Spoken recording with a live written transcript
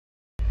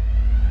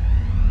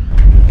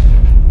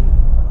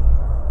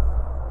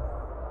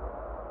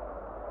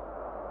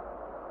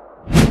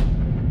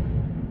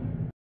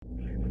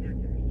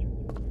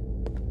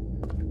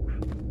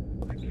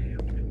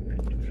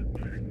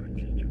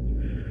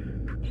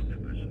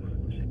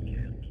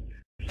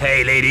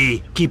Hey,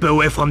 lady, keep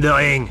away from the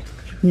ring.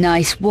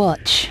 Nice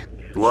watch.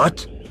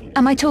 What?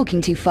 Am I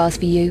talking too fast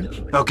for you?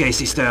 Okay,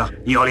 sister,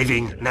 you're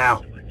leaving,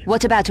 now.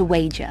 What about a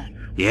wager?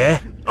 Yeah?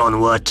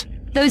 On what?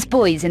 Those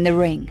boys in the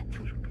ring.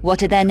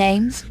 What are their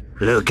names?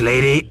 Look,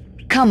 lady.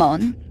 Come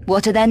on,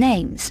 what are their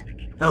names?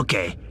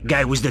 Okay,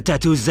 guy with the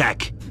tattoo,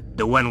 Zach.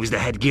 The one with the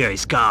headgear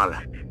is Carl.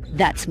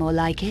 That's more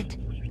like it.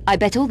 I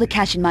bet all the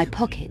cash in my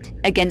pocket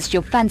against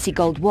your fancy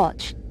gold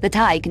watch that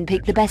I can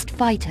pick the best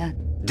fighter.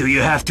 Do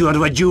you have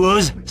 200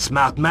 euros,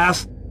 smart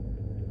mouth?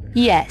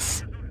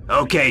 Yes.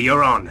 Okay,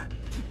 you're on.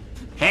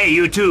 Hey,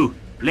 you two.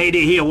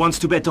 Lady here wants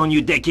to bet on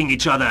you decking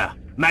each other.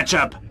 Match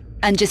up.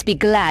 And just be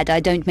glad I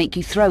don't make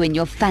you throw in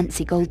your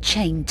fancy gold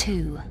chain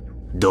too.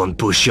 Don't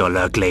push your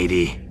luck,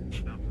 lady.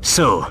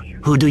 So,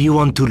 who do you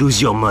want to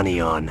lose your money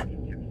on?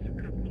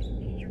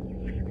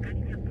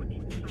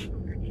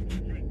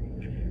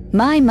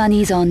 My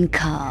money's on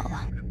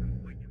Carl.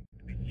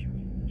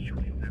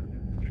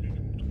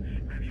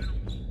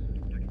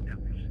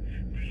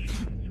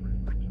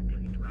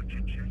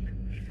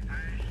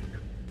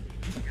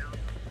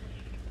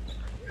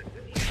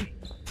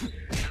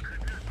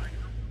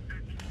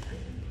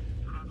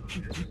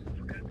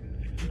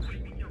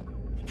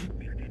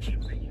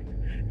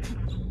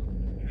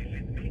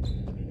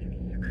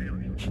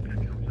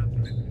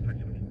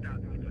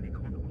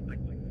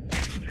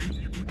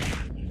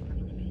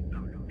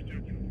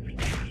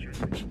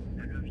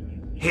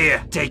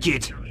 Here, take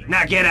it.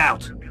 Now get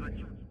out.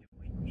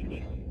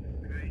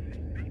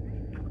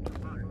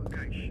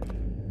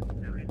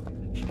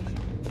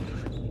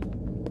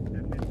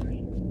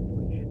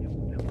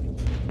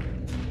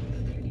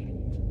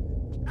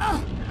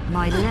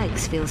 My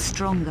legs feel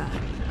stronger.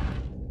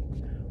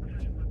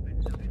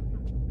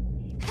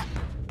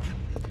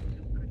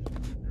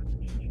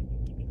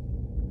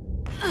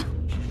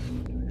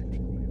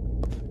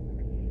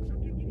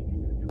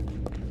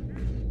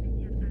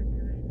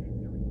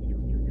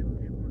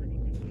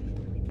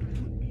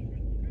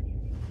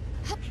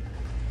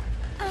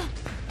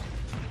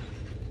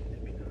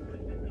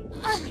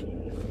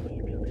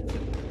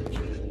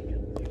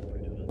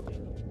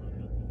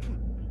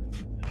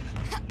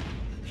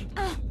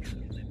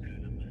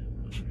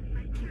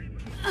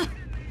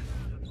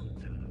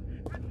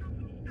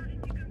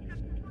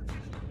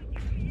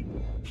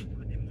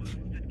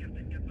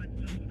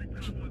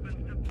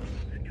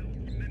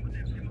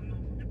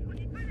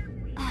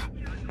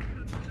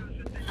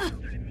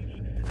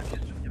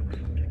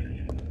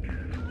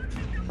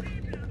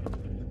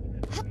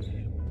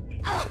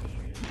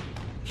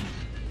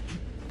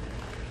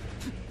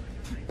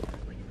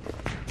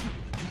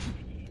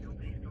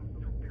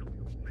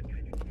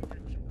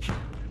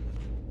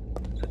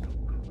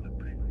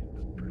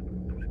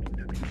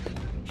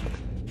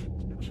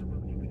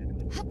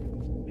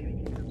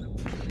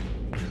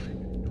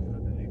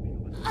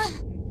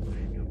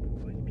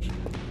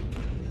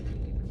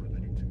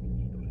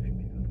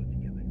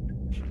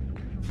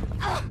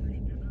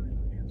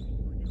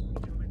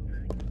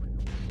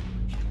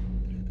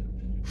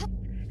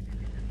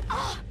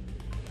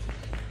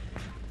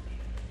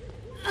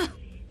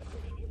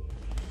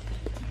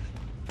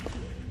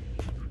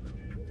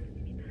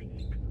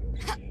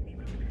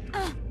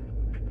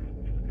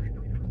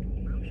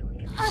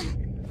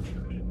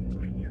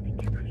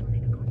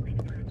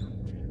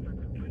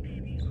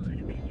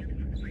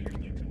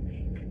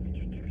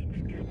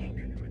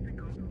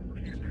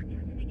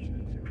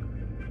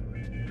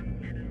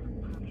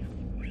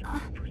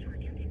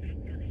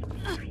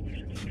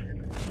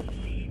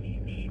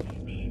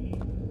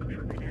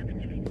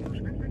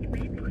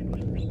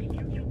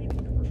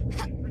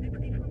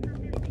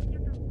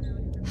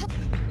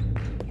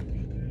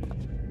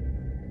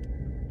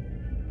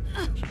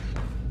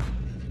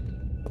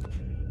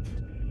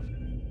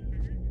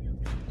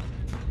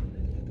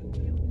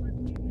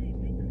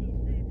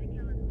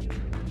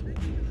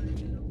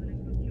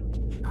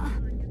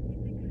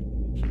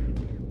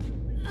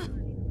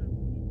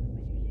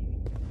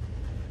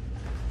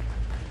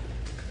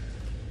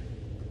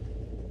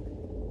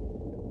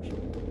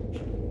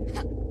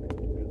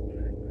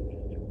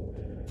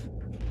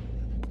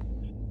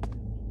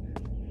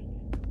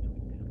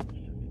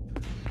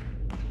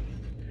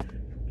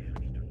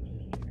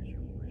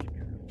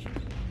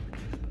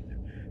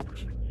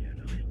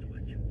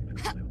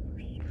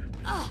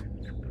 Oh!